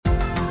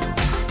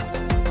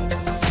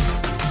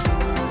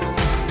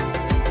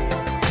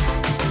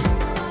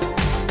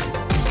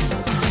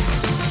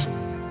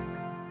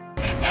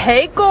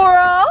Hey,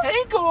 girl.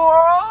 Hey,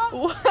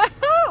 girl.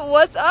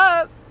 What's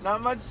up?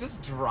 Not much,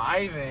 just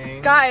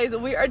driving. Guys,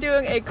 we are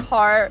doing a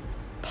car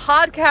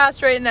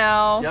podcast right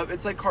now. Yep,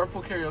 it's like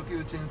carpool karaoke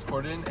with James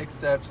Corden,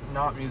 except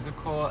not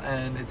musical,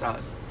 and it's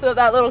us. So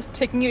that little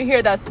ticking you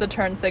hear, that's the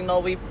turn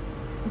signal.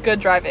 Good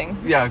driving.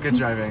 Yeah, good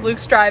driving.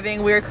 Luke's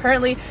driving. We're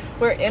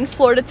in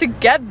Florida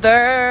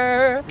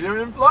together.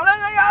 We're in Florida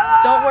together.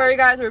 Don't worry,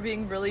 guys. We're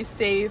being really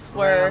safe.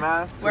 Wearing our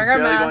masks. Wearing our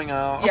masks. Going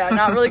out. Yeah,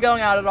 not really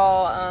going out at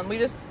all.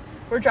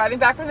 We're driving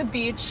back from the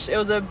beach. It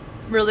was a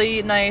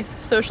really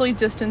nice, socially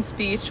distanced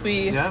beach.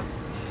 We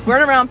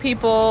weren't around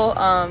people.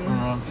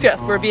 So yes,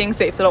 we're being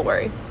safe, so don't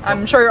worry.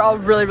 I'm sure you're all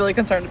really, really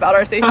concerned about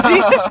our safety.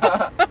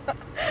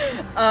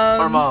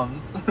 Our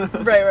moms.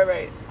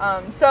 Right.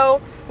 So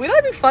we thought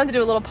it'd be fun to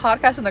do a little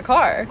podcast in the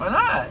car. Why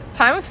not?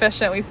 Time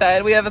efficient, we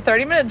said. We have a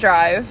 30-minute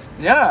drive.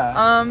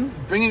 Yeah.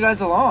 Bring you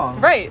guys along.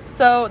 Right.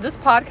 So this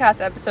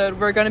podcast episode,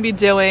 we're going to be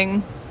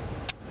doing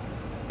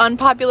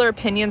Unpopular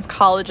Opinions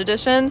College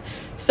Edition.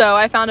 So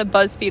I found a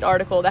BuzzFeed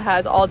article that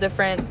has all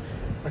different...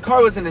 My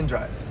car wasn't in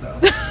drive, so...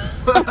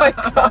 Oh my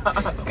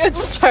god. Good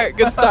start.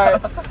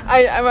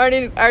 I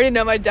already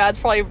know my dad's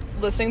probably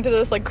listening to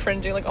this, like,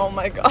 cringing, like, oh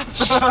my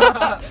gosh.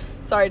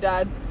 Sorry,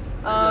 Dad.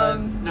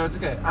 No, it's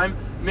okay.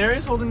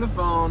 Mary's holding the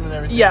phone and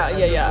everything. Yeah.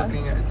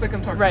 It's like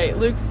I'm talking. Right,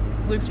 Luke's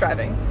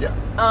driving.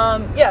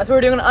 Yeah. So we're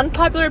doing an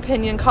Unpopular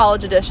Opinion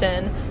College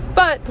Edition.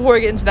 But before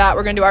we get into that,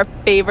 we're going to do our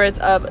favorites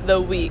of the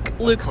week.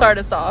 Luke, start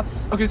us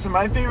off. Okay, so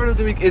my favorite of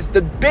the week is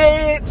the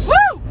beach.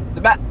 Woo!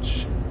 The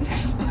batch.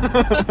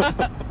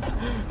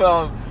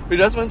 We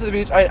just went to the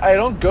beach. I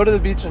don't go to the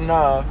beach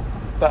enough,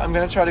 but I'm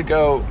going to try to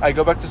go. I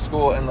go back to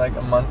school in like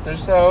a month or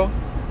so. So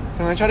I'm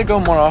going to try to go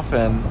more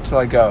often till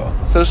I go.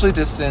 Socially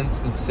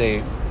distanced and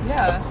safe.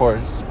 Yeah. Of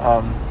course.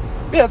 Yeah,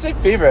 that's my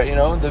favorite, you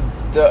know.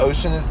 The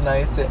ocean is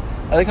nice. I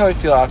like how I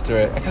feel after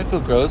it. I kind of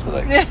feel gross, but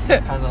like it's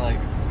kind of nice.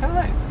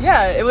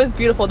 Yeah, it was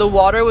beautiful. The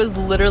water was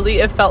literally,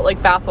 it felt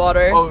like bath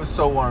water. Oh, it was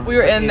so warm. We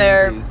were in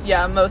there,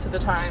 most of the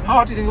time. How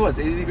hot do you think it was?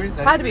 80 degrees?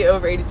 90 Had to be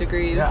over 80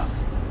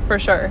 degrees, for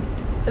sure.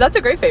 But that's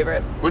a great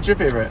favorite. What's your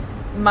favorite?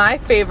 My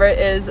favorite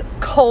is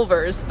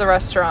Culver's, the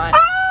restaurant.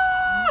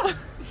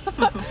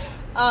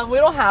 We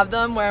don't have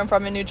them where I'm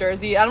from in New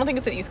Jersey. I don't think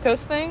it's an East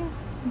Coast thing.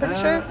 I'm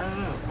pretty sure. I don't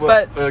know.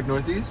 What, like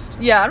Northeast?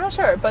 Yeah, I'm not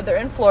sure. But they're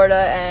in Florida,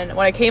 and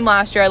when I came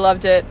last year, I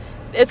loved it.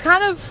 It's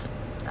kind of,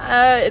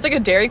 it's like a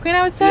Dairy Queen,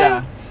 I would say.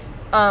 Yeah.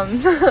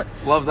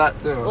 Love that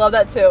too.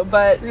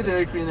 But it's like a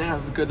Dairy Queen. They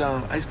have good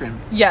ice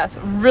cream. Yes,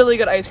 really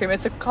good ice cream.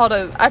 It's called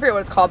I forget what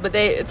it's called, but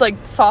it's like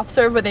soft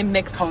serve, but they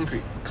mix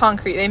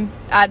concrete. They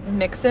add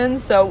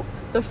mix-ins. So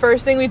the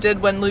first thing we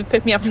did when Luke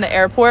picked me up from the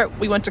airport,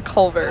 we went to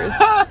Culver's,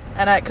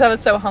 and because I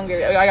was so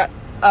hungry, I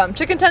got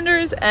chicken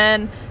tenders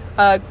and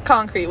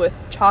concrete with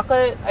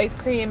chocolate ice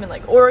cream and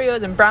like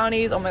Oreos and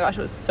brownies. Oh my gosh,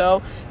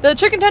 the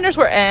chicken tenders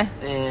were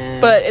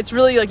but it's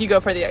really like you go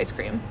for the ice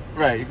cream.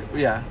 Right.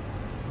 Yeah.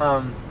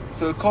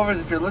 So Culver's,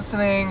 if you're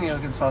listening, you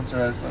can sponsor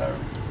us, whatever.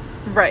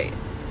 Right.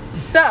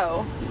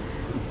 So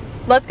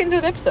let's get into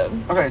the episode.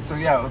 Okay, so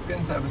let's get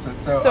into the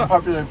episode. So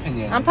unpopular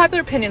opinions.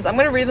 Unpopular opinions. I'm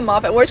going to read them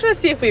off, and we're just going to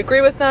see if we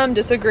agree with them,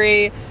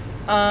 disagree,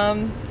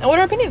 and what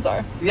our opinions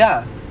are.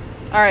 Yeah.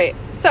 All right.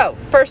 So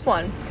first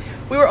one.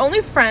 We were only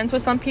friends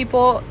with some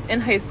people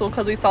in high school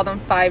because we saw them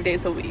 5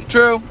 days a week.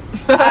 True.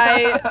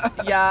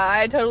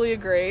 I totally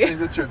agree. I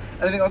think that's true.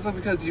 And I think also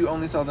because you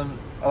only saw them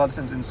a lot of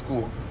times in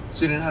school.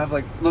 So you didn't have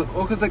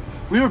because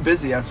we were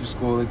busy after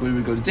school. Like we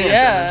would go to dance.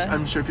 Yeah.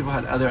 I'm sure people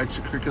had other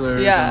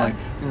extracurriculars and like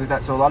things like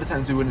that. So a lot of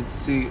times we wouldn't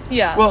see.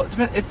 Yeah. Well, it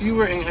depends. If you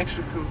were in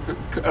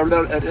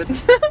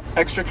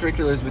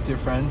extracurriculars with your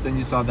friends, then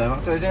you saw them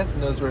outside of dance,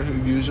 and those were who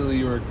usually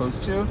you were close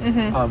to.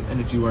 Mm-hmm. And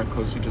if you weren't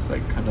close, you just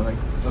like kind of like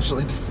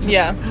socially distanced.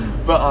 Yeah.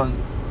 But or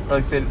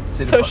like say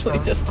socially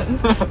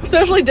distanced.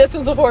 Socially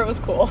distanced before it was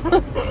cool.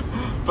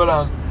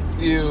 But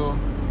you.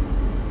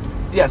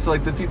 Yeah, so,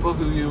 like, the people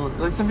who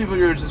like, some people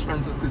you're just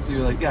friends with because you're,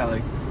 like, I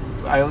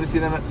only see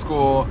them at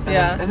school.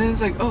 And then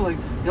it's like, oh, like,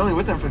 you're only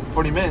with them for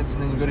 40 minutes,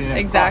 and then you go to your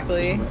next class or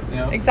something, you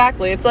know?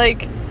 Exactly. It's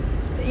like,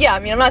 yeah, I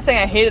mean, I'm not saying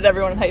I hated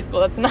everyone in high school.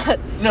 That's not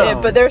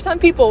it. But there are some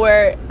people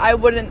where I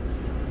don't think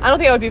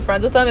I would be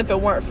friends with them if it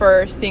weren't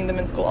for seeing them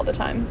in school all the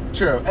time.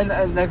 True. And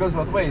that goes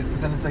both ways,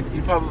 because then it's like,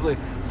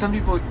 some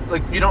people,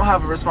 like, you don't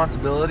have a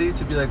responsibility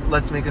to be like,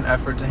 let's make an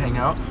effort to hang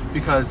out,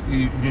 because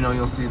you know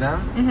you'll see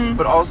them. Mm-hmm.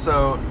 But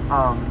also,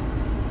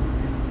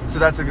 so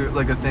that's a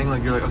thing,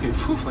 like you're like, okay, I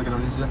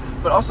don't need to do that.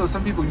 But also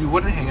some people you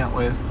wouldn't hang out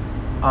with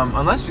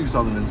unless you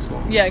saw them in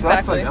school. Yeah, so exactly.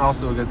 That's like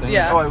also a good thing.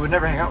 Yeah. Like, I would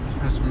never hang out with the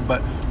person,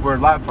 but we're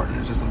lab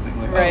partners or something.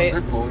 Like, right.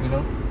 They're cool, you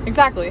know?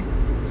 Exactly. So,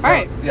 all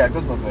right. Yeah, it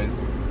goes both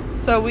ways.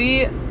 So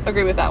we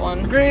agree with that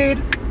one.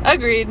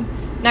 Agreed.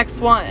 Next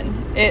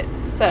one. It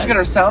says... We should get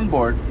our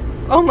soundboard.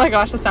 Oh my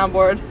gosh, the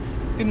soundboard.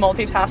 Be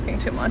multitasking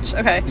too much.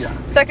 Okay. Yeah.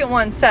 Second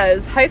one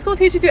says, high school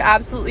teaches you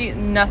absolutely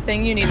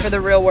nothing you need for the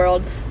real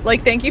world.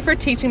 Like, thank you for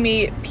teaching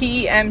me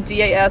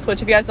PEMDAS,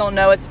 which if you guys don't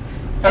know, it's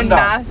in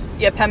math.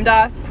 Yeah,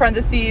 PEMDAS,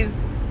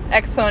 parentheses,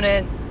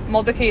 exponent,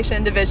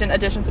 multiplication, division,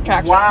 addition,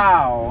 subtraction.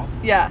 Wow.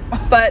 Yeah.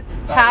 But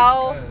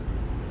how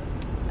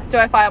do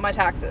I file my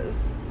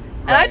taxes?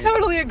 And I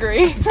totally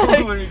agree. I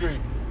totally agree.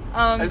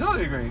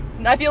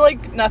 I feel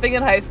like nothing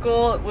in high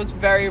school was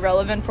very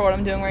relevant for what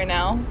I'm doing right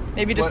now.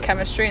 Maybe just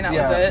chemistry, and that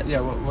was it. Yeah,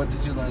 what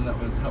did you learn that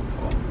was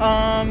helpful?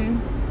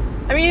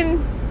 I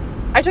mean,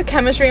 I took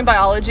chemistry and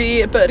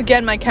biology, but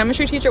again, my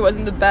chemistry teacher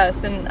wasn't the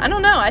best, and I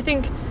don't know, I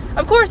think,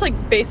 of course,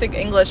 like, basic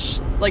English,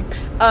 like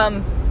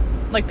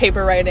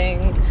paper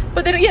writing,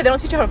 but they don't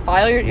teach you how to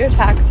file your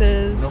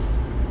taxes.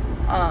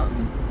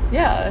 Nope.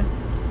 Yeah.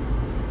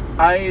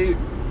 I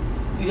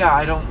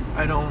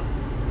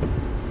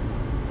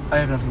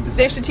have nothing to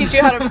say. They should teach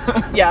you how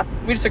to... Yeah,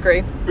 we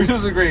disagree. We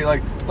disagree.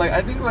 Like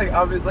I think, like,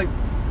 I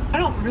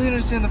don't really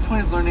understand the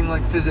point of learning,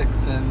 like,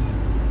 physics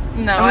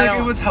and... No, I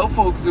don't. It was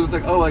helpful because it was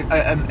like, oh, like,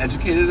 I'm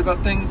educated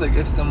about things. Like,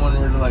 if someone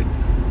were to, like,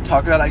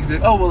 talk about it, I could be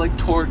like, oh, well, like,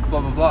 torque,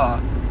 blah, blah,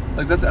 blah.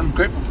 Like, I'm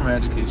grateful for my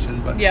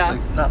education, but it's,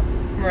 like, not...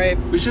 Right.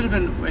 We should have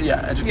been,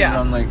 educated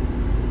on, like...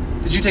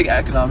 Did you take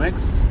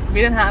economics?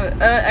 We didn't have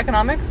it.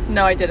 Economics?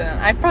 No, I didn't.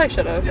 I probably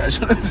should have. Yeah, I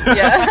should have.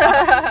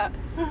 Yeah.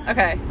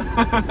 Okay.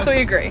 So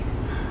we agree.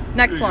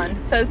 Next one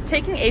says,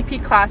 taking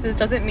AP classes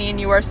doesn't mean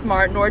you are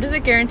smart, nor does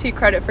it guarantee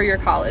credit for your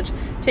college.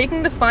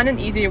 Taking the fun and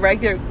easy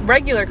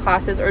regular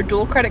classes or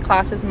dual credit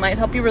classes might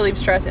help you relieve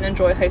stress and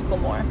enjoy high school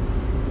more.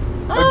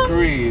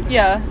 Agreed.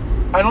 Yeah.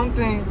 I don't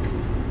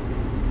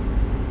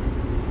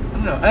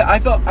know. I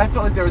felt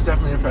like there was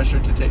definitely a pressure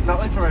to take, not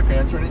like for my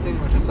parents or anything,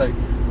 but just like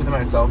within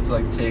myself to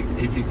like take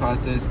AP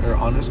classes or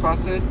honors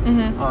classes.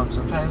 Mm-hmm.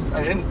 Sometimes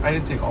I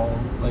didn't take all.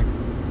 Like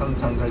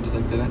sometimes I just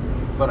like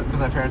didn't, but because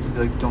my parents would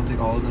be like, don't take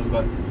all of them.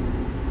 But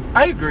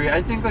I agree.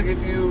 I think like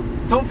if you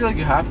don't feel like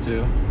you have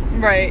to,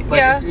 right?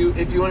 Like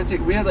if you want to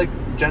take, we had like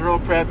general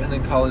prep and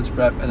then college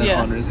prep and then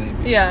honors and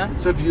AP. Yeah.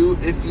 So if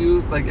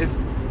you like if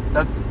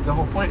that's the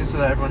whole point is so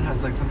that everyone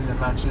has like something that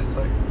matches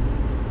like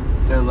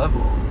their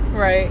level.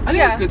 Right. I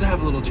think it's good to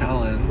have a little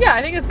challenge. Yeah,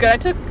 I think it's good. I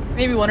took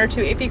maybe 1 or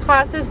 2 AP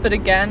classes, but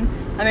again,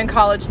 I'm in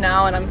college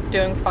now and I'm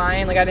doing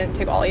fine. Like I didn't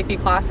take all AP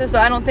classes, so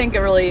I don't think it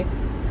really.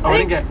 I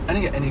didn't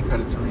get any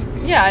credits from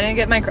AP. Yeah, I didn't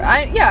get my.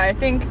 I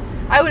think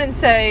I wouldn't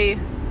say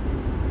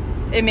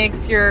it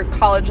makes your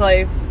college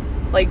life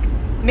like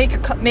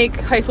make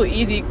high school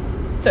easy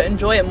to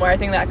enjoy it more. I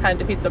think that kind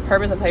of defeats the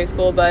purpose of high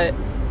school, but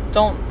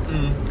don't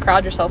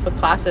crowd yourself with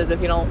classes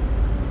if it's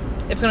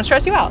going to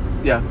stress you out.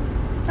 Yeah.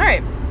 All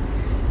right.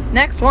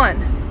 Next one.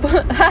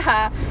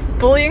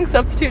 Bullying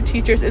substitute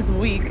teachers is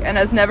weak and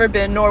has never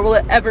been, nor will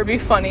it ever be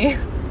funny.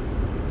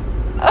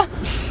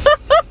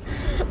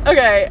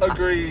 Okay.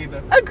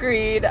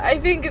 Agreed. I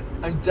think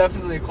I'm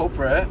definitely a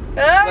culprit.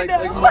 I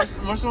know.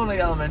 Like more so in like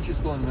elementary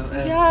school and middle.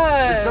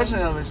 Yeah. Especially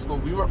in elementary school,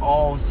 we were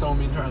all so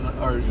mean to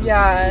our substitute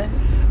yeah. teachers.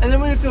 And then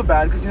we would feel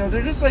bad because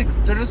they're just like.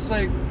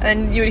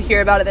 And you would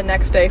hear about it the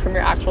next day from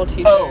your actual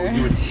teacher. Oh,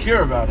 you would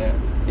hear about it.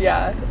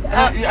 Yeah.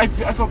 I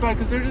felt bad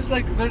because they're just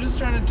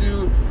trying to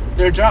do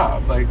their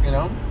job,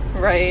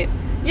 Right.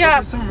 Yeah.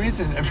 But for some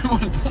reason,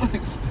 everyone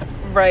bullies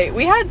them. Right.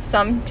 We had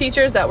some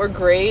teachers that were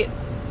great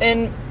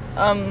in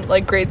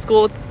grade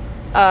school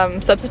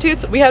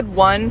substitutes. We had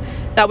one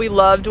that we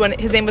loved when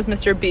his name was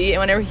Mr. B, and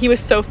whenever he was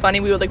so funny,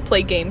 we would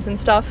play games and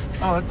stuff.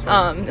 Oh, that's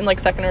fun. In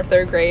 2nd or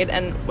 3rd grade,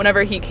 and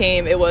whenever he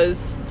came, it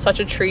was such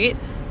a treat.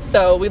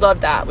 So we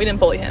loved that. We didn't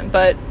bully him,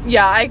 but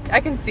yeah, I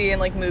can see in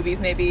movies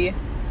maybe,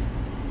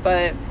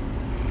 but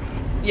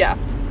yeah.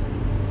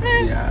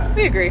 Yeah.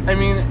 We agree. I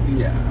mean,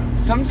 yeah.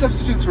 Some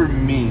substitutes were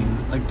mean,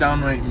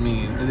 downright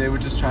mean, or they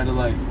would just try to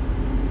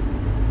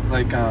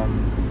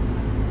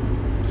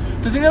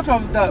the thing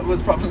that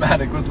was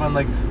problematic was when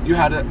you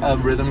had a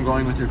rhythm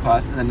going with your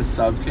class and then a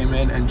sub came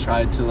in and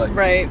tried to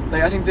right.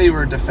 I think they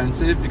were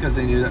defensive because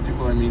they knew that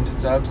people are mean to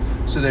subs,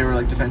 so they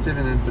were defensive,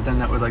 but then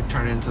that would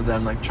turn into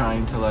them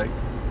trying to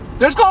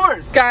there's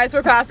Culver's! Guys,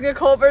 we're passing a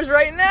Culver's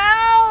right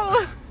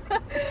now!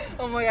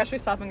 Oh my gosh, should we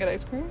stop and get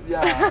ice cream?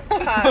 Yeah.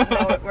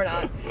 No, we're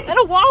not. And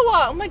a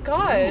Wawa! Oh my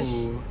gosh.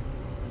 Ooh.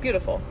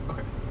 Beautiful.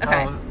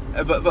 Okay.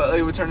 But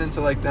it would turn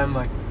into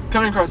them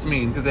coming across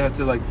mean because they have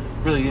to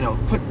really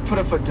put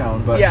a foot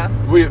down. But yeah.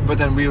 But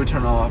then we would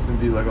turn off and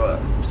be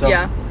so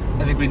yeah.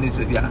 I think we need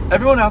to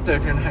everyone out there,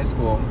 if you're in high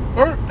school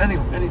or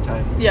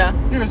anytime,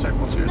 be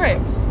respectful to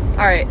yourselves. Right.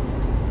 All right.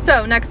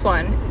 So next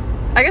one.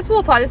 I guess we'll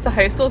apply this to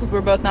high school because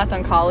we're both not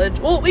done college.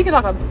 Well, we can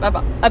talk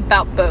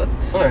about both.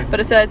 Okay. But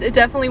it says, it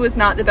definitely was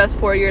not the best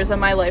 4 years of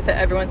my life that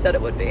everyone said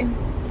it would be.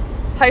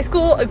 High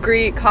school,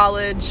 agree.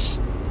 College,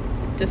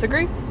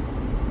 disagree?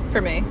 For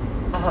me.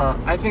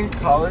 I think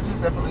college is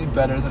definitely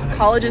better than high school.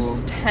 College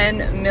is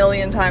 10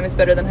 million times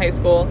better than high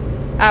school.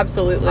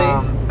 Absolutely.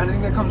 I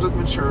think that comes with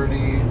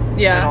maturity.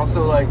 Yeah. And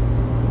also,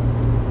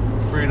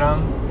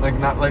 freedom.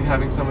 Not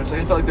having so much.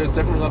 I feel there's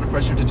definitely a lot of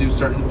pressure to do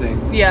certain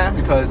things. Yeah.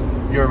 Because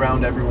you're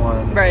around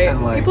everyone. Right. And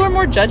people are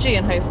more judgy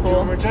in high school. People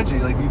are more judgy.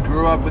 You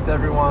grew up with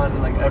everyone,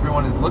 and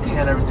everyone is looking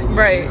at everything you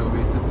do,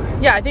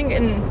 basically. Yeah, I think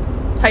in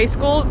high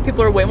school,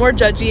 people are way more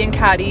judgy and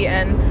catty,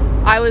 and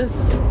I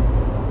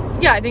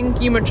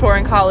think you mature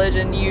in college,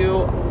 and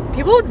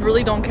people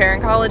really don't care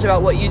in college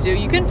about what you do.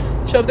 You can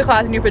show up to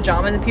class in your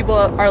pajamas, and people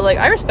are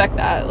I respect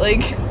that.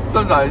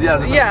 Sometimes,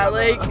 yeah. Yeah,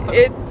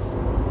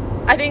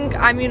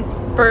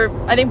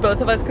 I think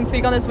both of us can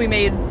speak on this. We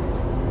made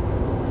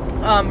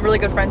really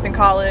good friends in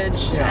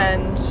college,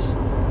 and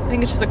I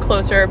think it's just a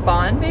closer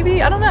bond,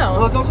 maybe. I don't know.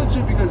 Well, it's also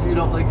true because you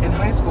don't, like, in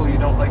high school, you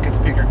don't, like, get to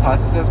pick your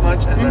classes as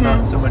much, and they're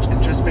not so much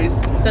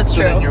interest-based. That's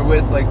true. So then you're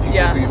with, like,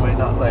 people who you might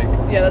not like.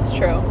 Yeah, that's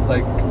true.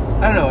 Like,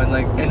 I don't know, and,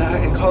 like,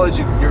 in college,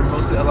 you're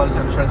mostly, a lot of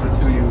times, friends with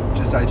who you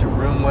decide to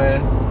room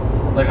with.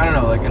 Like, I don't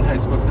know, like, in high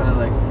school, it's kind of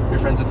like, you're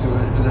friends with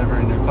who's ever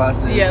in your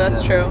classes. Yeah,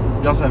 that's true.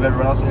 You also have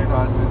everyone else in your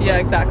classes. Yeah,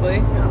 like, exactly.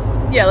 You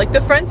know. Yeah, like,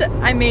 the friends that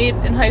I made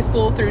in high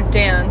school through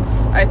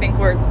dance, I think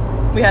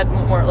we had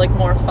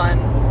more fun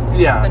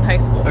than high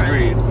school friends.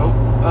 Agreed.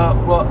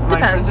 Well, my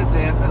Depends. friends at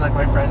dance and, like,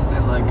 my friends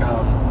in, like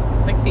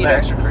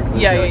theater. The extracurriculars.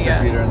 Yeah.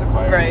 The theater and the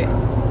choir. Right.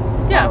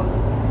 So. Yeah.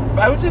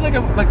 But I would say, like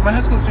my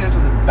high school experience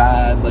wasn't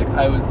bad. Like,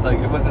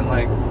 it wasn't,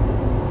 like,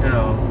 you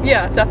know.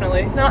 Yeah,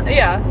 definitely.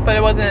 But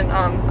it wasn't,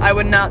 I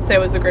would not say it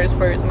was the greatest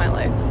 4 years of my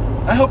life.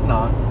 I hope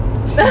not.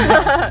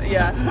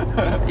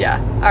 Yeah.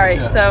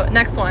 Alright, so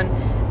next one.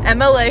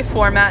 MLA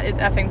format is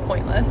effing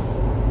pointless.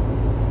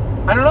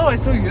 I don't know, I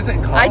still use it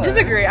in college. I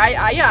disagree.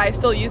 I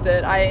still use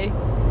it.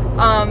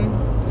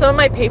 Some of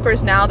my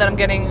papers now that I'm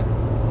getting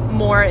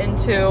more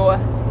into,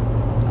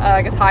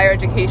 I guess, higher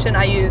education,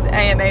 I use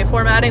AMA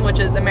formatting, which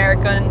is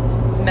American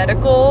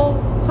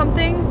Medical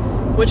something,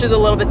 which is a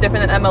little bit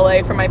different than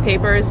MLA for my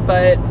papers,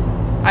 but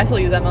I still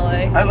use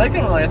MLA. I like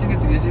MLA. I think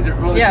it's easy to,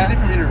 it's easy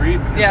for me to read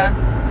because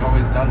I've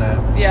always done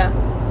it. Yeah.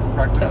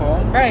 Practical.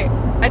 So, right.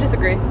 I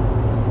disagree.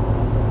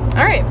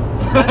 Alright.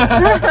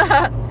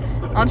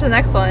 On to the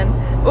next one.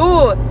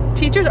 Ooh,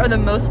 teachers are the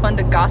most fun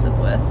to gossip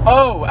with.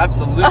 Oh,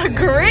 absolutely.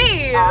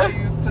 Agree.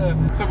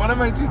 So one of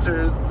my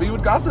teachers, we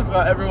would gossip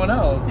about everyone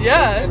else.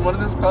 Yeah. In one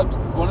of the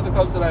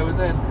clubs that I was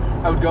in,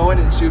 I would go in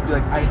and she would be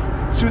like,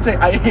 she would say,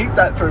 I hate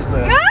that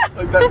person.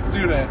 Like, that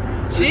student.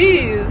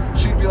 Jeez.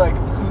 She'd be like,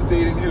 who's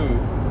dating who?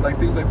 Like,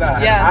 things like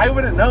that. Yeah. And I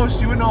wouldn't know.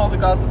 She would know all the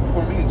gossip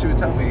before me, and she would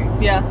tell me.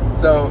 Yeah.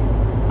 So,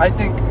 I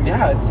think,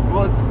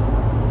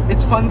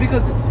 it's fun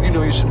because it's,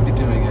 you shouldn't be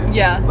doing it.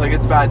 Yeah. Like,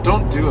 it's bad.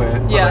 Don't do it.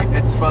 But, like,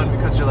 it's fun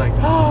because you're like,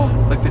 oh,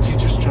 like, the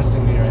teacher's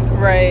trusting me right now.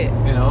 Right.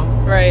 You know?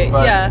 Right.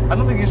 But yeah. I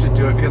don't think you should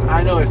do it because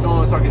I know if someone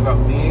was talking about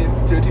me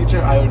to a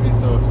teacher, I would be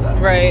so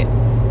upset. Right.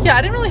 Yeah,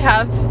 I didn't really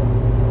have...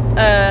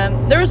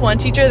 there was one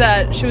teacher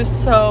that she was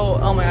so...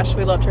 Oh my gosh,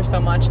 we loved her so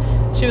much.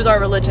 She was our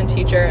religion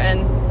teacher,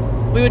 and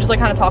we would just, like,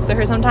 kind of talk to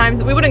her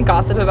sometimes. We wouldn't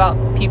gossip about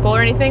people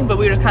or anything, but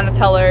we would just kind of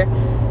tell her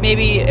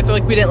maybe if,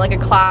 like, we didn't like a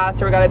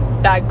class or we got a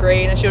bad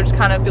grade, and she would just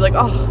kind of be like,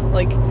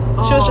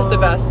 she was just the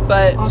best.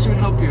 But she would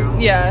help you.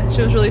 Yeah,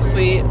 she was really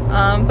sweet.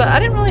 But I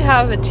didn't really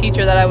have a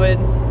teacher that I would,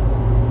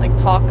 like,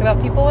 talk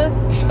about people with,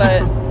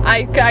 but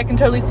I can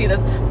totally see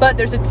this. But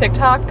there's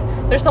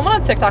someone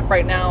on TikTok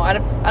right now, I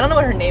don't know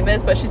what her name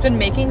is, but she's been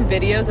making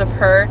videos of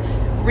her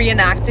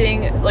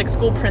reenacting, like,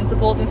 school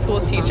principals and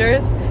school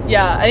teachers.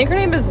 Yeah, I think her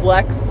name is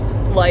Lex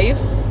Life,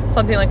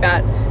 something like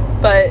that.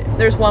 But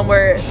there's one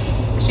where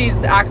she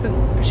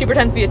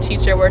pretends to be a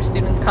teacher where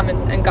students come in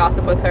and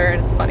gossip with her,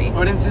 and it's funny.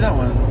 Oh, I didn't see that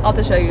one. I'll have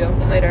to show you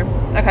later.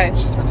 Okay.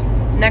 She's funny.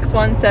 Next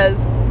one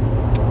says,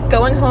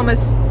 going home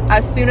as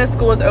soon as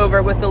school is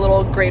over with the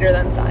little greater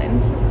than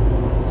signs.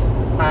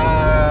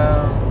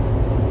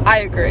 I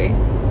agree.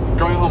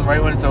 Going home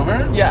right when it's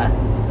over? Yeah.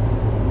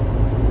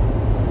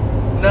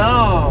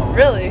 No.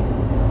 Really?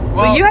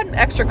 Well, you had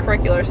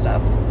extracurricular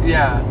stuff.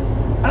 Yeah.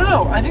 I don't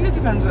know. I think it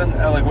depends on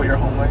like what your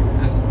home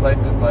life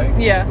is like.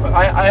 Yeah. But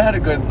I had a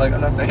good, like,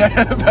 I'm not saying I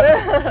had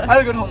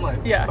a good home life.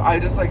 Yeah. But I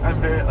just, like,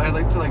 I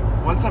like to, like,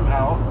 once I'm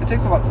out, it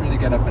takes a lot for me to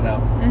get up and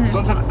out. Mm-hmm. So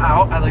once I'm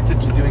out, I like to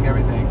be doing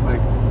everything.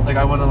 Like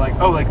I want to, like,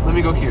 oh, like, let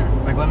me go here.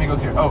 Like, let me go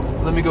here. Oh,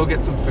 let me go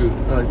get some food.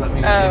 Or, like, let me,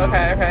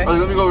 okay. Or, like,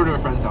 let me go over to a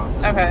friend's house.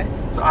 Okay.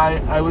 So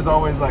I was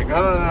always like,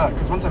 no.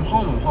 Because once I'm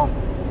home,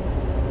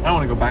 I don't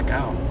want to go back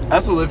out. I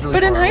also lived really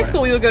far in high away.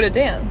 school, we would go to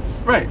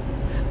dance. Right.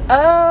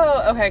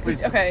 Oh, okay.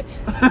 Okay.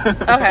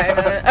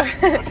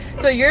 Okay.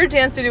 So your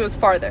dance studio was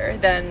farther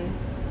than...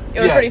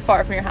 It was pretty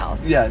far from your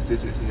house. Yes.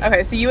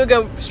 Okay, so you would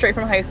go straight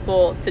from high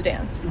school to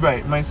dance.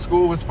 Right. My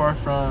school was far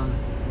from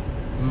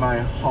my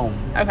home.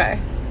 Okay.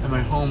 And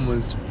my home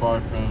was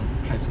far from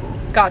high school.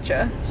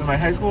 Gotcha. So my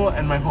high school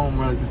and my home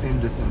were, like, the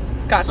same distance.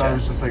 Gotcha. So I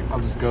was just like,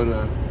 I'll just go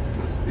to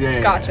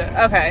yeah. Gotcha.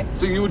 Yeah. Okay.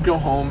 So you would go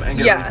home and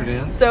get ready for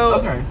dance?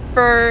 So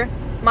for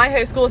my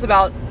high school is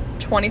about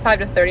 25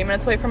 to 30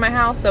 minutes away from my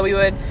house. So we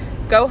would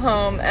go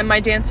home, and my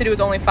dance studio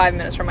was only 5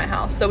 minutes from my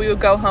house. So we would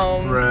go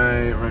home,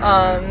 right.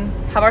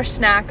 Have our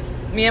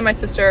snacks. Me and my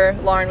sister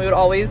Lauren,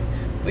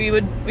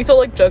 we still,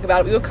 like, joke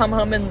about it. We would come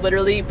home and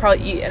literally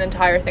probably eat an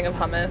entire thing of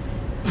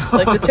hummus.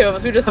 Like, the two of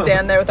us, we would just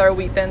stand there with our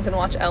wheat thins and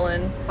watch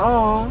Ellen.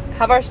 Oh.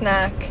 Have our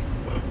snack.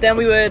 Then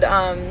we would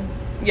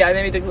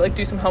maybe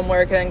do some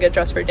homework and then get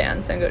dressed for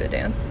dance and go to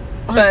dance.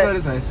 Oh, so that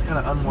is nice to kind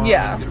of unwind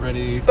and get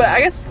ready. But I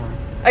guess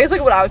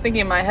like what I was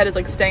thinking in my head is,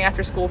 like, staying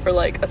after school for,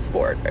 like, a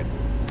sport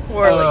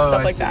or like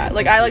stuff like that.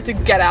 Like, I like to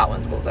get out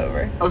when school's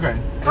over. Okay.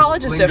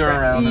 College is different.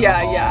 Around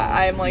Yeah.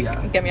 I'm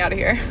like, get me out of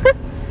here.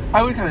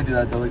 I would kind of do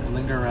that though, like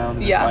linger around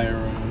in the choir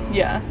room.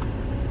 Yeah.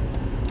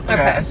 Okay.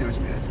 I see what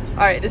you mean.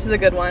 All right, this is a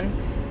good one.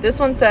 This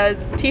one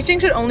says, teaching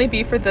should only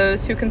be for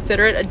those who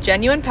consider it a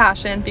genuine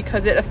passion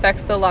because it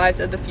affects the lives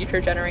of the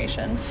future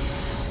generation.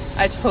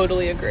 I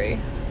totally agree.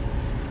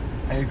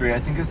 I agree. I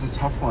think it's a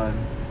tough one.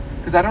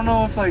 Because I don't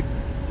know if, like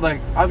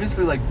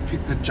obviously, like,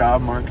 the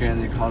job market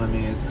and the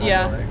economy is kind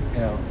of, like, you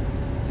know,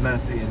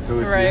 messy. And so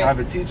if you have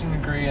a teaching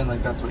degree and,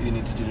 like, that's what you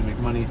need to do to make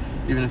money,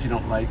 even if you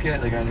don't like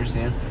it, like, I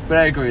understand. But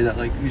I agree that,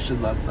 like, you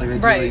should love, like,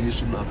 ideally you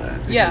should love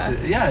it. Because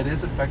it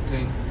is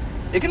affecting,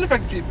 it can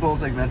affect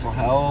people's, like, mental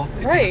health.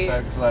 It can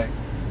affect, like,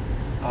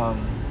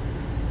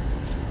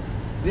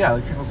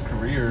 like, people's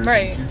careers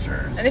and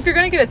futures. And if you're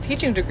going to get a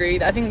teaching degree,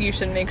 I think you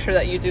should make sure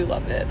that you do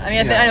love it. I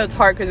mean, I know it's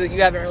hard because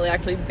you haven't really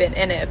actually been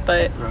in it,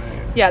 but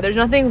there's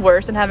nothing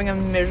worse than having a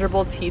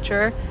miserable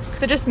teacher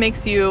because it just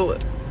makes you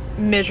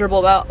miserable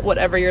about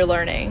whatever you're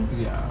learning.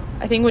 Yeah.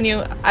 I think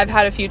I've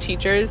had a few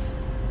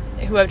teachers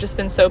who have just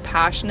been so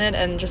passionate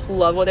and just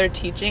love what they're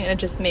teaching, and it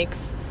just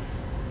makes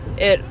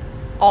it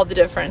all the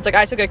difference. Like,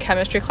 I took a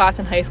chemistry class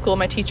in high school.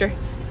 My teacher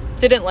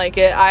didn't like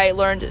it. I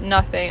learned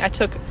nothing. I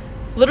took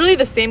literally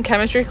the same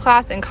chemistry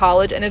class in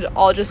college, and it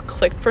all just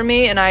clicked for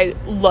me, and I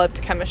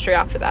loved chemistry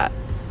after that.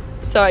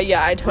 So,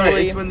 yeah, I totally...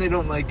 Right, it's when they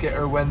don't like it,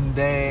 or when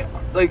they...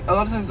 Like, a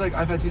lot of times, like,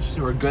 I've had teachers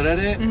who are good at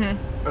it,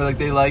 or, like,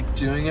 they like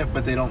doing it,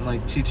 but they don't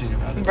like teaching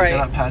about it. Like, they're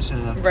not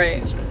passionate enough to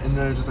teach it. And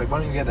they're just like, why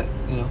don't you get it,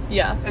 you know?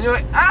 Yeah. And you're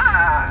like,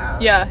 ah!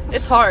 Yeah,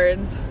 it's hard.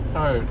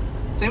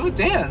 Same with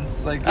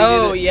dance. Like,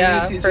 you need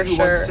a teacher who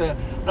wants to...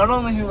 Not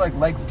only who, like,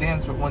 likes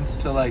dance, but wants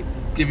to, like,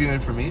 give you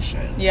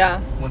information.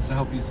 Yeah. Wants to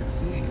help you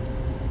succeed.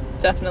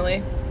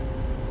 Definitely.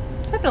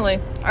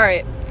 All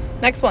right.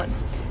 Next one.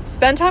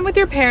 Spend time with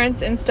your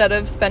parents instead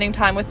of spending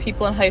time with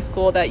people in high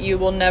school that you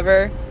will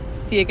never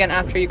see again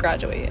after you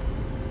graduate.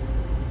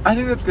 I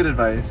think that's good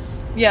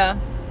advice. Yeah.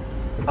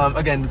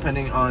 Again,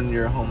 depending on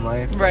your home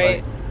life.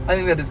 Right. Like, I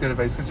think that is good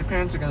advice because your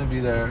parents are going to be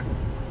there.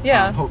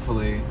 Yeah.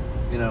 Hopefully,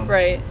 you know.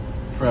 Right.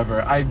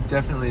 Forever. I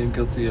definitely am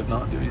guilty of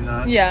not doing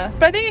that. Yeah.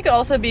 But I think it could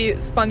also be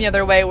spun the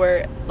other way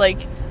where,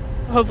 like,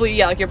 hopefully,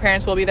 like, your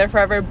parents will be there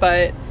forever,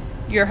 but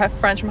your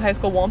friends from high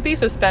school won't be,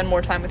 so spend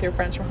more time with your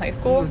friends from high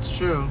school. That's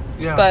true.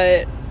 Yeah.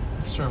 But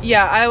it's true.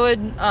 Yeah, I would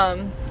I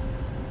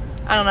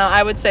don't know,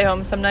 I would stay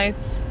home some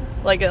nights,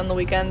 like on the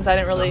weekends. I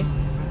didn't really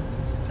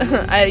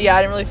I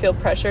didn't really feel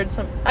pressured.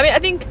 I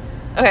think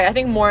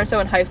more so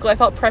in high school I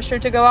felt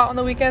pressured to go out on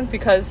the weekends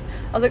because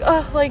I was like,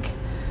 oh, like,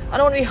 I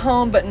don't want to be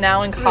home. But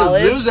now in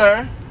college, you're a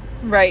loser.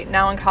 Right,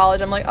 now in college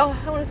I'm like, oh,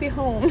 I want to be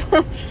home.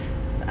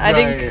 I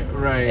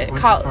think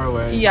far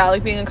away. Yeah,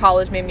 like, being in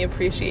college made me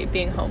appreciate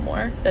being home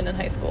more than in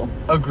high school.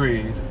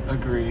 Agreed.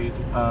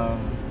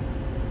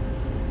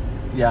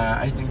 Yeah,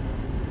 I think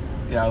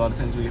a lot of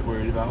times we get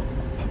worried about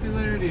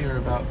popularity or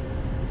about,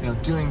 you know,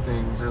 doing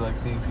things or, like,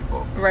 seeing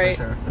people. Right.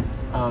 For sure.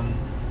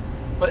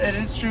 But it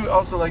is true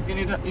also, like, you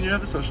need to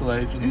have a social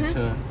life. You need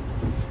to,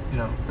 you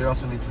know, but you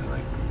also need to,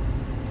 like,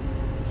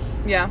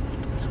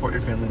 support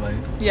your family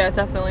life. Yeah,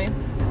 definitely.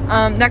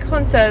 Next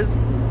one says,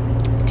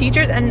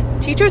 teachers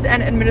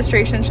and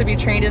administration should be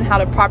trained in how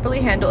to properly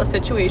handle a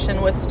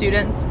situation with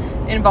students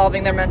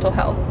involving their mental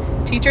health.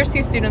 Teachers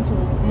see students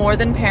more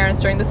than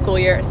parents during the school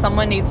year.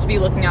 Someone needs to be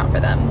looking out for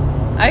them.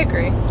 I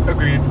agree.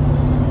 Agreed.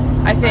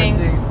 I think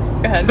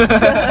go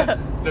ahead.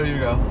 No, you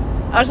go.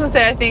 I was going to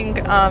say, I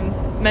think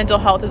mental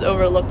health is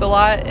overlooked a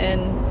lot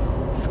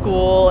in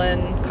school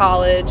and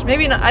college.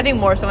 Maybe not, I think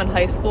more so in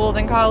high school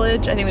than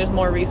college. I think there's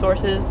more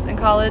resources in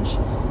college,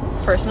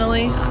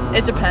 personally.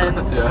 It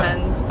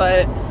depends.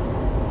 But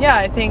yeah,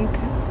 I think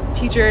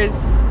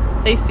teachers,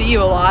 they see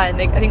you a lot,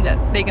 and I think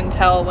that they can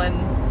tell when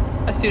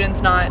a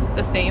student's not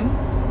the same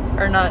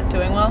or not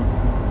doing well.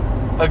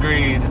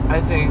 Agreed. I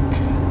think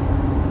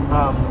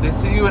they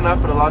see you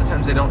enough, but a lot of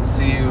times they don't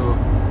see you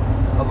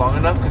long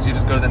enough because you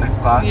just go to the next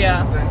class or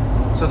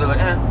something. So they're like,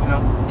 you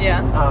know.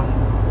 Yeah.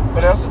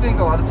 But I also think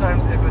a lot of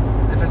times if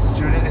a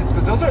student is,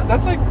 because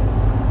that's like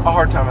a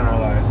hard time in our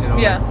lives, you know.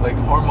 Yeah. Like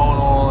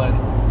hormonal and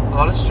a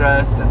lot of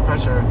stress and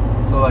pressure.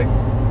 So, like,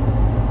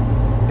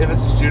 if a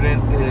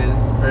student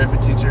is, or if a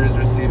teacher is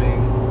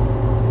receiving,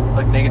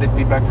 like, negative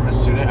feedback from a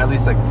student, at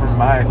least, like,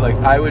 from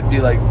I would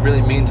be, like,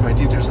 really mean to my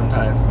teacher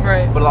sometimes.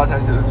 Right. But a lot of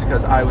times it was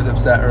because I was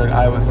upset, or, like,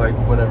 I was, like,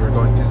 whatever,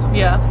 going through something.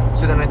 Yeah.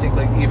 So then I think,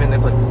 like, even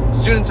if, like,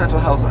 students' mental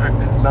health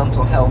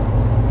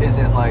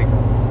isn't, like,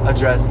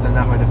 addressed, then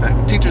that might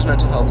affect teachers'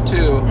 mental health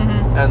too,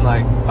 and,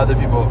 like,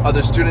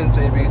 other students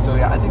maybe. So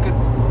yeah, I think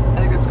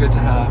it's good to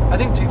have. I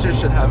think teachers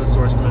should have a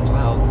source for mental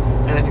health,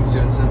 and I think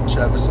students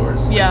should have a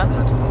source for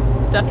mental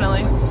health.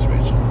 Definitely. Like,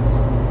 situations.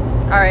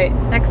 All right,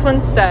 next one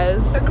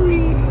says...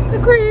 Agreed.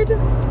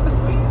 A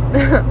squeeze.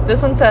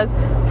 This one says,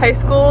 high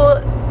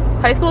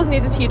schools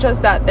need to teach us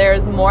that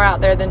there's more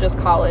out there than just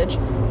college.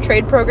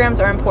 Trade programs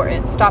are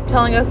important. Stop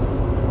telling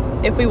us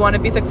if we want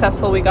to be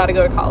successful, we got to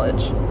go to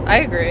college. I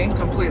agree.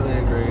 Completely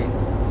agree.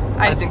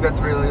 I think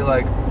that's really,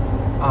 like,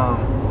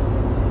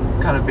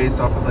 kind of based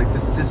off of, like, the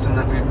system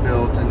that we've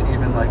built, and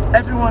even, like,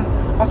 everyone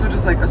also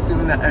just, like,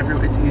 assuming that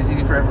it's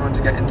easy for everyone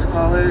to get into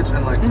college,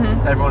 and, like,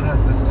 everyone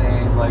has the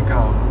same, like,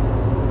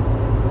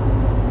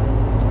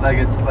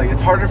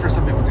 it's harder for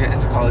some people to get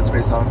into college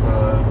based off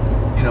of,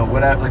 you know,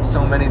 whatever, like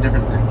so many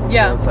different things.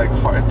 Yeah. So it's like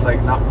hard, it's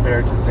like not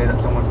fair to say that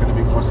someone's going to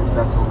be more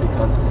successful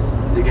because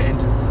they get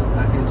into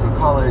a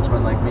college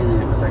when like maybe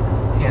it was like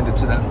handed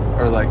to them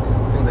or like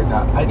things like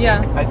that. I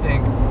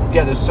think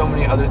there's so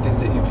many other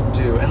things that you can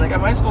do. And like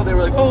at my school they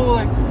were like, oh,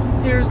 like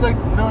here's like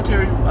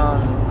military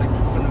like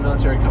people from the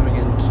military coming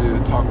in to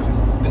talk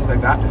and things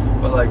like that.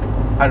 But like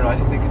I don't know, I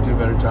think they could do a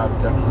better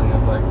job definitely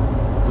of like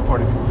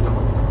supporting people who don't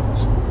go to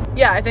college.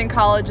 Yeah, I think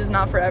college is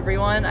not for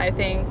everyone. I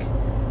think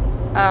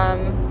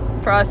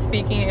for us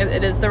speaking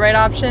it is the right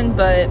option,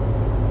 but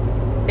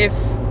if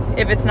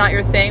it's not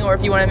your thing, or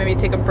if you want to maybe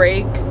take a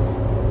break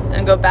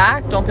and go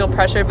back, don't feel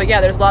pressured. But yeah,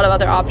 there's a lot of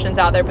other options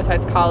out there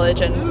besides college,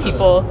 and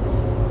people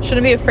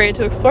shouldn't be afraid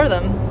to explore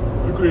them.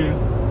 Agreed.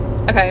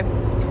 Okay,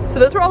 so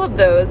those were all of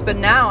those, but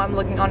now I'm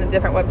looking on a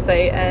different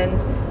website, and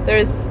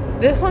this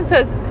one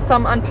says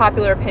some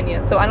unpopular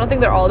opinions. So I don't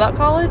think they're all about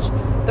college.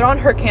 They're on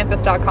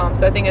hercampus.com,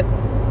 so I think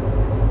it's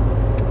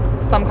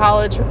some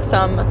college,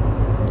 some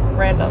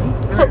random.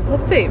 So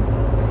let's see.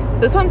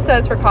 This one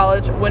says for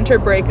college, winter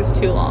break is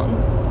too long.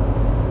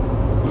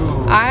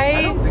 Ooh,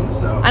 I don't think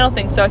so. I don't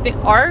think so. I think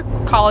our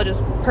college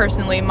is,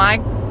 personally, my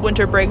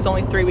winter break is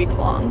only 3 weeks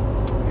long.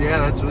 Yeah,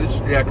 that's really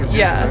because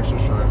yours is extra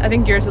short. I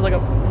think yours is like a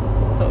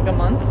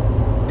month.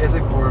 Yeah, it's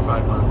like 4 or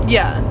 5 months.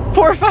 Yeah,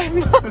 4 or 5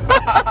 months. That's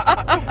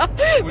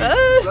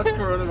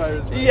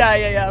coronavirus break.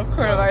 Yeah.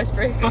 Coronavirus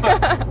break.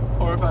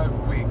 4 or 5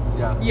 weeks.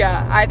 Yeah.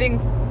 Yeah, I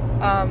think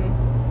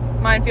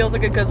mine feels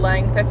like a good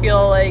length. I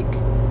feel like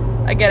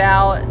I get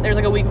out. There's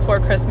like a week before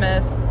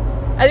Christmas.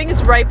 I think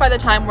it's right by the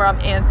time where I'm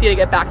antsy to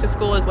get back to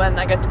school is when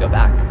I get to go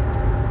back.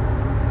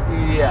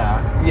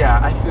 Yeah.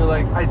 I feel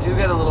like I do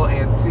get a little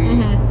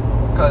antsy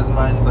because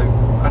mine's like,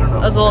 I don't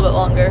know. It's a little bit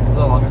longer. A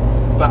little longer.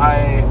 But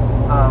I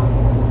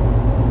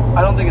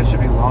don't think it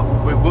should be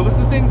long. Wait, what was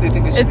the thing? They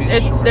think it should be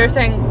shorter. They're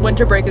saying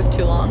winter break is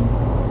too long.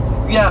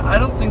 Yeah, I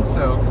don't think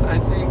so. Because I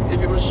think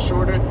if it was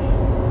shorter,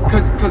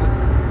 because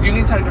you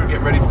need time to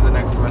get ready for the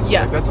next semester.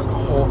 Yes. Like, that's a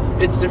whole.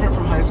 It's different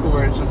from high school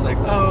where it's just like,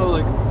 oh,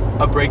 like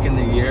a break in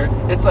the year.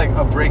 It's like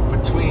a break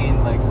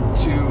between like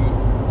 2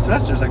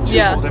 semesters, like 2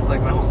 whole different.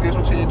 Like my whole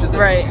schedule changes.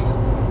 Right.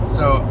 Changes.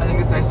 So I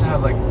think it's nice to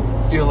have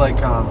feel like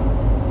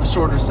a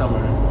shorter summer.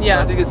 Yeah.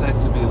 So I think it's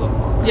nice to be a little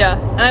longer. Yeah,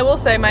 and I will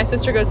say my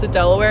sister goes to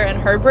Delaware, and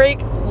her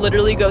break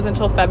literally goes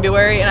until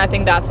February, and I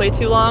think that's way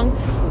too long.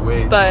 That's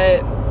way.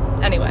 But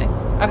anyway,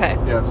 okay.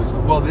 Yeah, that's way too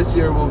long. Well, this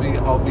year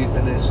I'll be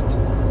finished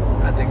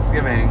at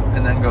Thanksgiving,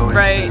 and then go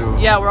into.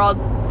 Yeah, we're all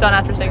done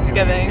after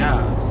Thanksgiving.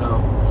 Yeah,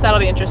 so that'll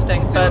be interesting.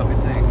 We'll see but what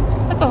we think.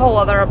 That's a whole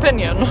other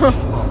opinion.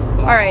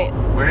 All right.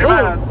 Wear your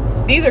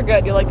masks. These are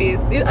good. You like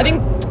these? I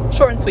think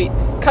short and sweet.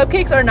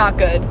 Cupcakes are not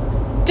good.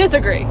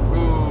 Disagree.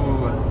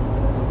 Ooh.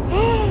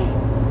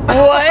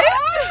 What?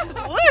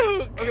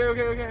 Luke.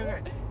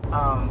 Okay.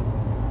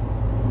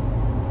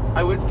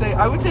 I would say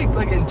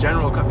like in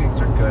general cupcakes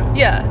are good.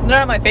 Yeah, they're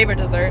not my favorite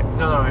dessert. No,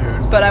 they're not my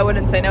favorite. But I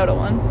wouldn't say no to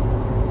one.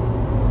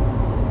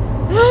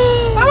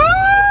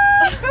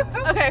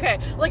 Okay.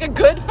 Like a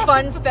good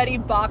funfetti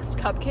boxed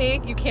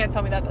cupcake, you can't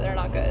tell me that they're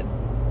not good.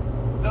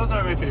 Those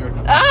aren't my favorite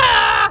cupcakes.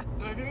 Ah!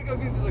 My favorite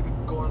cookies is like a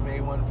gourmet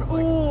one from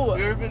like. Ooh. Have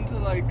you ever been to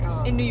like?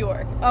 In New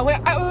York. Oh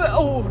wait.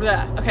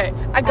 Okay.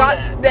 I got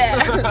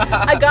that.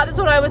 I got this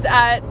when I was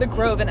at the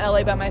Grove in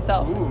LA by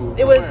myself. Ooh,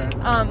 it was where?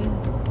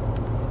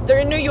 They're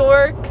in New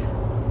York.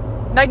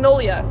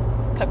 Magnolia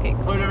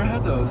cupcakes. Oh, I never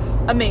had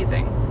those.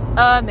 Amazing.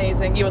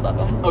 You would love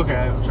them. Okay,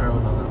 I'm sure I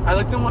would love them. I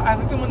like them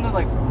when they're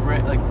like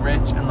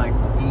rich and like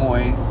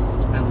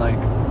moist and like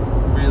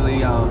really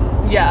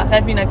Yeah,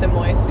 that'd be nice and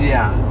moist.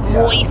 Yeah.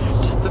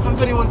 Moist. The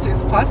funfetti one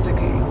says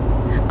plasticky.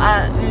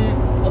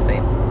 We'll see.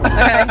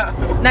 Okay.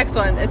 Next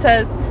one. It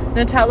says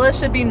Nutella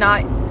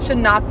should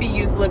not be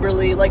used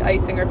liberally like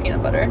icing or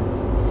peanut butter.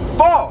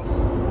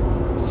 False.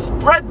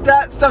 Spread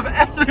that stuff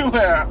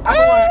everywhere.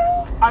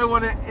 I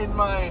want it in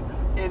my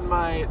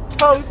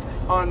toast,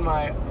 on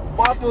my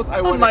waffles.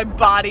 I want on my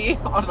body.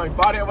 On my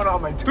body. I want it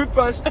on my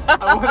toothbrush.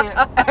 I want it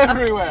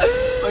everywhere.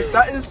 Like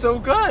that is so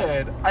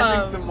good.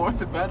 I think the more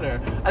the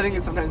better. I think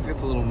it sometimes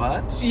gets a little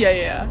much.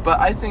 Yeah. But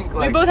I think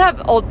like we both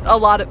have a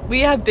lot of.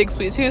 We have big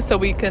sweet tooth, so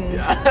we can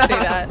say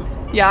that.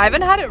 Yeah, I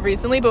haven't had it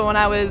recently, but when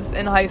I was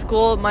in high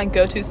school, my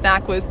go-to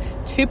snack was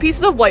 2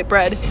 pieces of white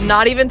bread,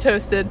 not even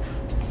toasted,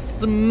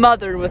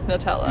 smothered with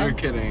Nutella. You're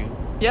kidding.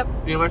 Yep.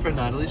 You know my friend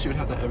Natalie, she would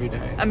have that every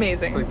day.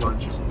 Amazing. For like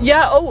lunch or something.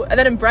 Yeah, and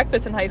then in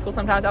breakfast in high school,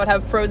 sometimes I would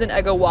have frozen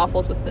Eggo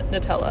waffles with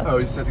Nutella. Oh,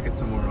 you just had to get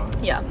some more on.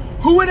 Yeah.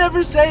 Who would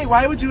ever say?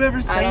 Why would you ever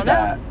say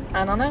that?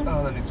 I don't know.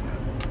 Oh, that makes me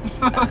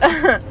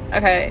happy.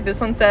 Okay, this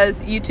one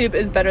says YouTube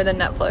is better than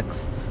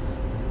Netflix.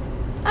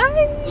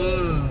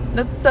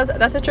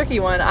 That's a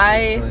tricky one.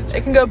 Really tricky.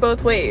 It can go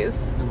both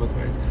ways.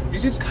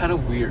 YouTube's kind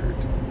of weird.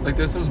 Like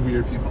there's some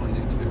weird people on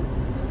YouTube,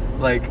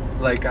 like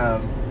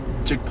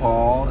Jake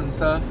Paul and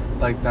stuff.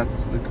 Like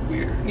that's like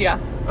weird. Yeah.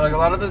 Or, like a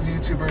lot of those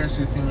YouTubers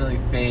who seem really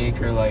fake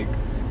or like,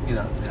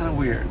 it's kind of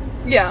weird.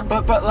 Yeah.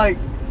 But like,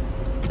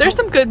 there's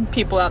some good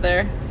people out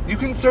there. You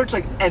can search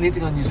like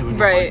anything on YouTube and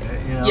right.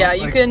 find it, Yeah,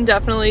 you can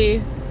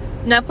definitely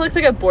Netflix,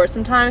 I get bored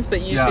sometimes,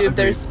 but YouTube, agreed.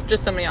 there's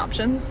just so many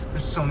options.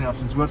 There's so many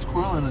options. We watch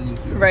Coraline on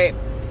YouTube. Right.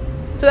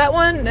 So that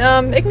one,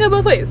 it can go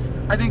both ways.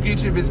 I think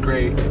YouTube is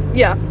great.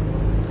 Yeah.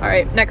 All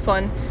right, next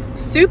one.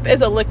 Soup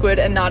is a liquid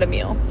and not a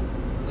meal.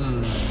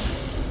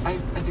 I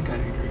think I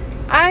agree.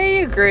 I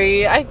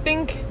agree. I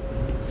think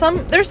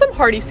there's some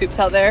hearty soups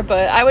out there,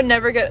 but I would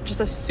never get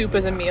just a soup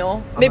as a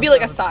meal. Maybe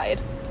like a side.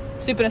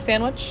 Soup and a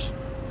sandwich.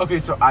 Okay,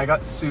 so I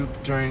got soup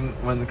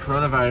when the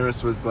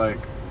coronavirus was like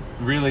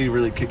really,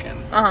 really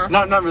kicking.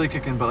 Not really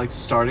kicking, but like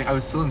starting. I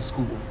was still in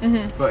school,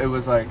 but it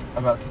was like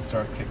about to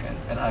start kicking,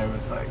 and I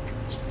was like,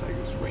 just like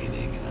it was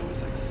raining, and I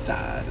was like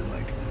sad, and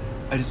like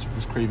I just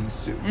was craving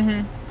soup.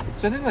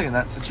 So I think like in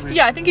that situation.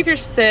 Yeah, I think if you're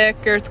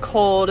sick or it's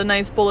cold, a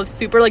nice bowl of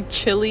soup, or like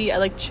chili. I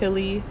like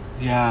chili.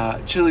 Yeah,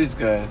 chili's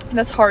good.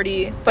 That's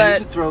hearty, but and you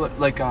should throw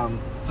like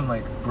some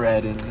like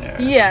bread in there.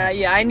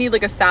 Yeah. I need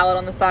like a salad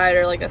on the side,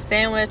 or like a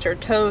sandwich or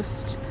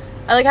toast.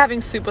 I like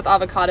having soup with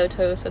avocado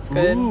toast. That's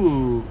good.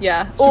 Ooh.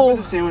 Yeah. Soup with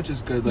the sandwich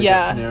is good. Like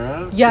at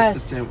Panera. Yes.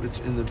 The sandwich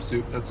in the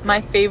soup. That's good.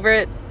 My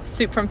favorite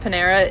soup from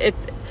Panera.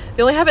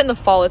 They only have it in the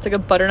fall. It's like a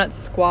butternut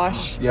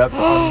squash. Yep,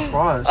 on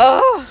squash.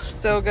 Oh,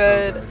 so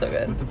good. So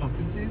good. With the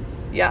pumpkin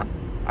seeds? Yeah.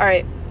 All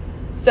right.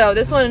 So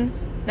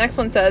next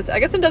one says, I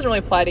guess it doesn't really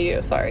apply to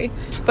you, sorry.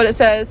 But it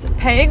says,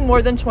 paying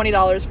more than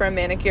 $20 for a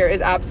manicure is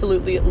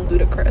absolutely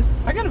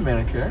ludicrous. I got a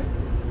manicure.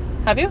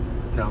 Have you?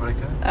 No, but I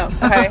could. Oh,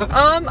 okay.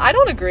 I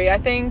don't agree. I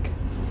think,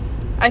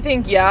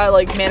 yeah,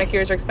 like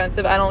manicures are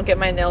expensive. I don't get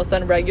my nails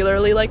done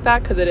regularly like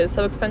that because it is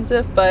so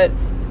expensive. But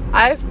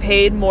I've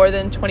paid more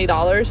than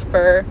 $20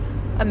 for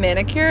a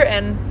manicure,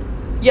 and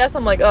yes,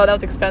 I'm like, oh, that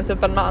was expensive,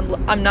 but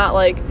I'm not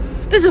like,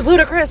 this is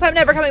ludicrous, I'm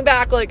never coming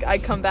back. Like, I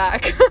come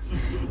back.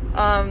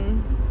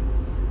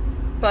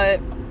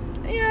 But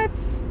yeah,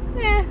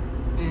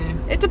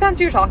 it depends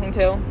who you're talking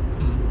to.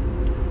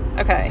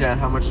 Okay. Yeah, and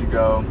how much you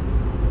go.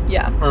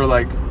 Yeah. Or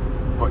like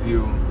what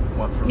you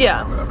want from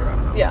them or whatever, I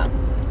don't know. Yeah.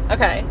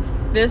 Okay.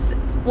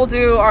 We'll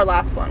do our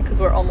last one because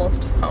we're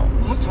almost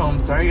home. Almost home.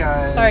 Sorry,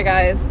 guys. Sorry,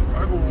 guys.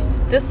 Sorry.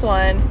 This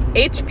one,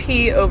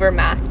 HP over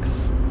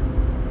Macs.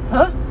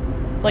 Huh?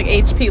 Like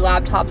HP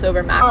laptops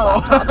over Mac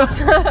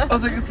laptops. I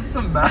was like, is this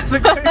some math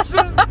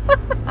equation?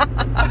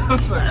 I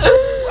was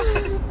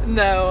like,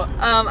 no,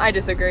 I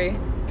disagree.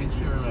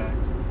 HP over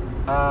Macs.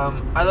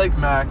 I like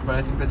Mac, but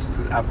I think that's just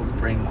because Apple's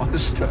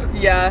brainwashed us.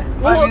 Yeah.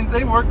 Well, I mean,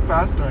 they work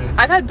faster.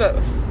 I've had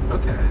both.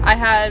 Okay. I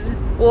had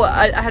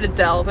a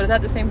Dell, but is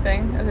that the same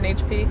thing as an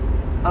HP?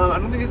 I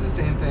don't think it's the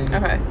same thing.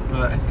 Okay.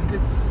 But I think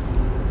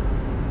it's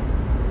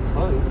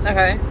close.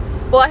 Okay.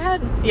 Well, I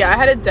had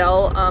a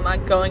Dell.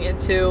 Going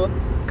into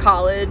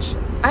college,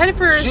 I had it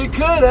for. She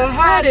could have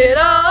had it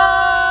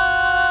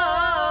all.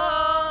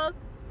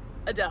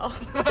 Adele.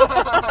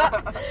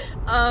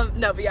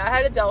 No, but yeah, I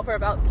had a Dell for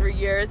about 3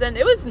 years, and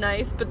it was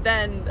nice. But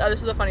then,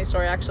 this is a funny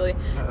story actually.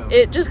 Uh-oh.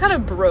 It just kind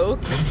of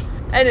broke,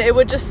 and it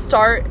would just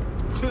start.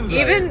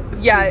 Even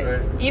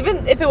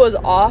if it was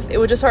off, it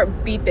would just start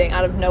beeping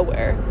out of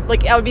nowhere.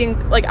 Like I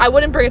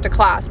wouldn't bring it to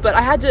class, but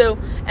I had to,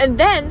 and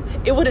then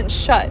it wouldn't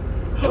shut.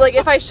 Like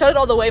if I shut it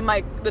all the way,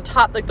 the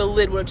top, like the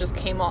lid would have just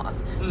came off.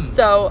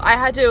 So I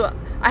had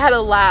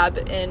a lab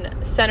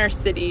in Center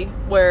City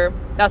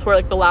that's where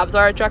like the labs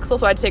are at Drexel.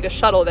 So I had to take a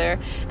shuttle there,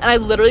 and I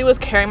literally was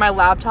carrying my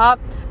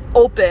laptop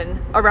open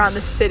around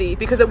the city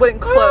because it wouldn't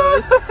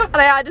close, and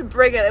I had to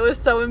bring it. It was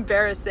so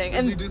embarrassing.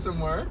 Did you do some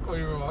work while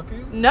you were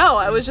walking? No,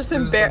 I was just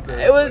embarrassed.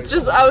 It was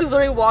just I was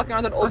literally walking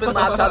around with an open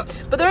laptop.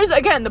 But there is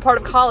again the part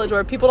of college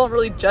where people don't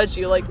really judge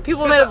you. Like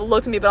people might have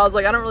looked at me, but I was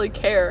like, I don't really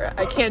care.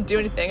 I can't do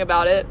anything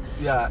about it.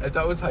 Yeah, if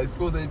that was high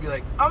school, they'd be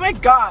like, oh my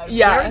gosh,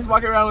 yeah, Mary's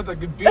walking around with a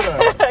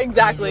computer.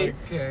 Exactly. Like,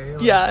 okay,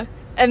 like, yeah,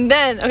 and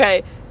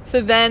then so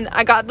then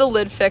I got the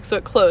lid fixed so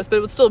it closed, but it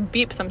would still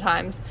beep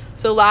sometimes.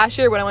 So last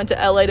year when I went to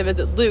LA to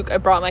visit Luke, I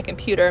brought my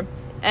computer,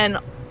 and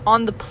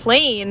on the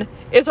plane,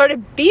 it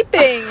started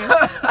beeping.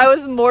 I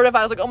was mortified.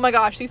 I was like, oh my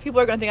gosh, these people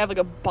are going to think I have like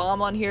a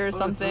bomb on here or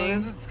something.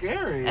 This is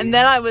scary. And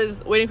then I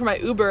was waiting for my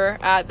Uber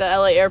at the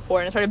LA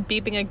airport, and it started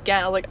beeping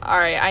again. I was like, all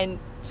right.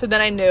 So then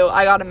I knew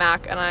I got a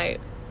Mac, and I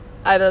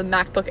have a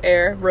MacBook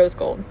Air rose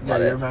gold. Yeah,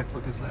 love your it.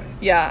 MacBook is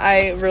nice. Yeah,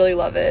 I really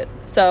love it.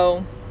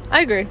 So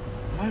I agree.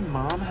 My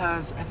mom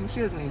I think she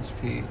has an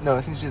HP. No,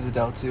 I think she has a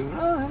Dell too.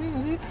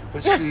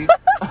 But she...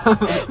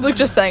 Luke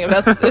just saying it.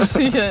 That's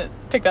you didn't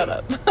pick that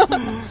up.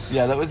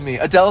 Yeah, that was me.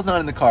 Adele's not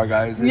in the car,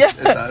 guys. It's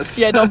us.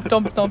 Yeah, don't be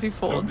Don't fooled. be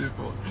fooled.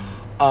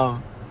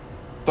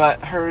 But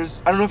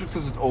hers, I don't know if it's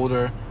because it's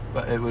older,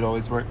 but it would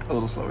always work a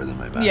little slower than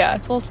my Mac. Yeah,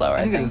 it's a little slower,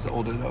 I think. It is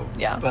older though.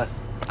 Yeah. But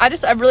I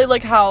really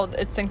like how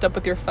it's synced up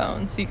with your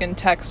phone, so you can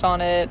text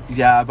on it.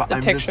 Yeah, but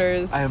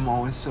pictures. I am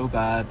always so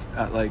bad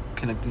at like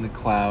connecting the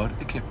cloud.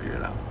 I can't figure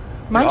it out.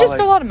 Mine just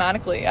goes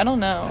automatically. I don't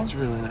know. That's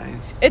really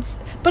nice.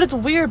 But it's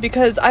weird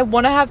because I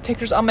want to have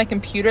pictures on my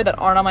computer that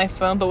aren't on my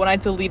phone, but when I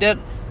delete it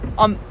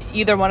on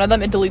either one of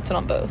them, it deletes it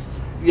on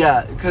both.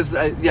 Yeah,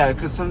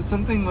 because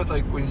something with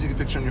like when you take a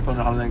picture on your phone,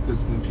 it automatically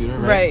goes to the computer,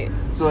 right?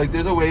 Right. So like,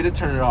 there's a way to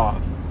turn it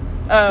off.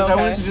 Oh, because I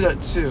wanted to do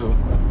that too,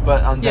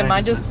 but yeah,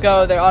 mine just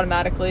go there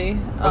automatically.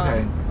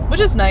 Okay.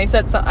 Which is nice.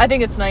 I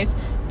think it's nice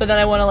but then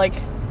I want to like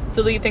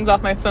delete things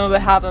off my phone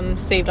but have them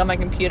saved on my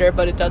computer,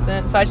 but it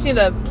doesn't. So I just need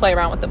to play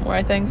around with them more,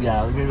 I think.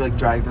 Yeah, like maybe like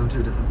drag them to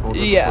a different folder.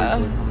 Yeah.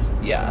 Before you delete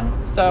them.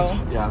 Yeah. So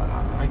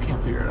I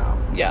can't figure it out.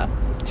 Yeah.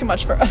 Too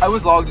much for us. I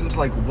was logged into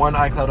like one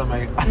iCloud on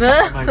my on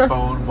my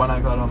phone, one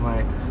iCloud on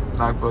my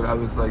MacBook. I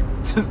was like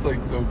just like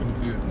so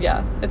confused.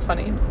 Yeah, it's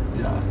funny.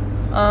 Yeah.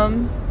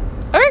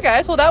 All right,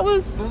 guys. Well, that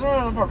was. Those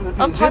are unpopular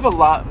opinions. We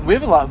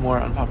have a lot more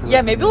unpopular.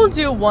 Yeah, maybe we'll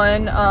do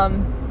one.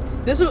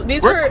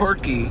 We're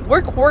quirky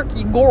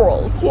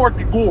girls.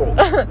 Quirky girls.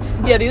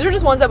 Yeah, these are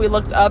just ones that we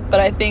looked up,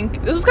 but I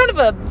think this was kind of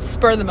a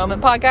spur of the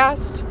moment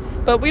podcast.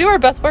 But we do our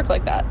best work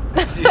like that.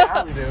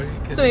 Yeah, we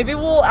do. So maybe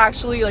we'll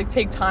actually like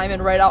take time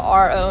and write out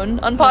our own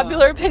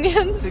unpopular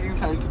opinions. Taking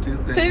time to do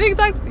things.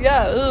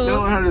 Yeah. Didn't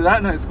learn how to do that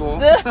in high school.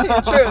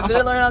 True.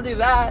 Didn't learn how to do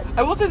that.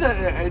 I will say that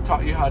it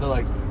taught you how to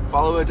like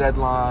follow a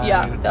deadline.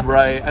 Yeah, definitely.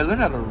 Write. I learned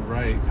how to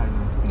write kind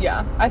of.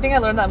 Yeah, I think I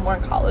learned that more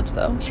in college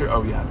though. True.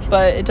 Oh yeah. True.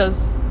 But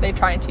they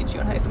try and teach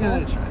you in high school. Yeah,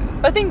 they try.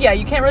 But I think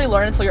you can't really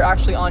learn until you're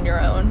actually on your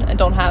own and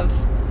don't have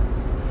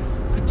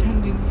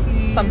pretending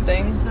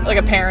something like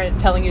a parent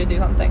telling you to do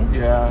something.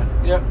 Yeah.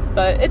 Yep.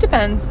 But it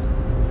depends.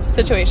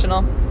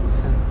 Situational.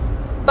 Depends.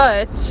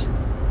 But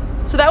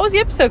so that was the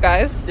episode,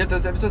 guys. Yeah, that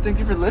was the episode. Thank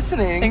you for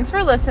listening. Thanks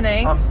for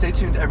listening. Stay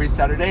tuned every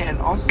Saturday, and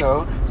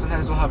also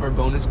sometimes we'll have our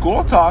bonus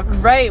Girl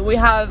Talks. Right. We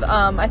have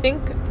I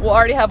think we'll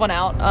already have one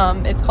out.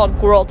 It's called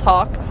Girl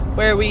Talk,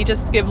 where we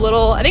just give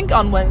little, I think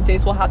on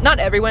Wednesdays we'll have, not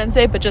every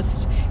Wednesday, but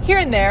just here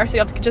and there, so you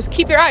have to just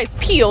keep your eyes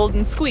peeled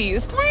and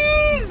squeezed.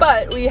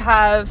 But we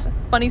have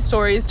funny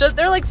stories.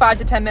 They're like 5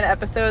 to 10 minute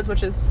episodes,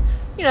 which is,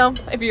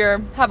 if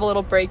you have a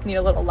little break, need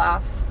a little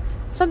laugh,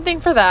 something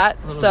for that.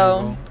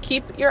 So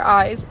keep your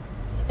eyes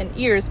and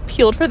ears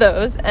peeled for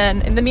those.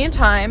 And in the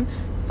meantime,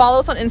 follow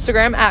us on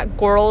Instagram at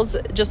Girls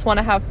Just Want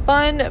to Have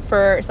Fun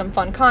for some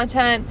fun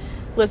content.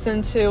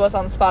 Listen to us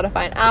on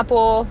Spotify and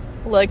Apple.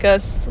 Like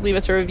us, leave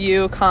us a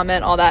review,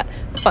 comment, all that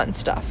fun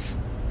stuff.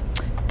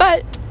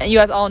 But you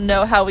guys all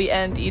know how we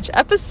end each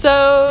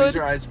episode. Squeeze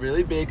your eyes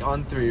really big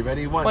on 3.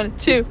 Ready? 1,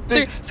 2,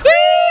 3. Squeeze!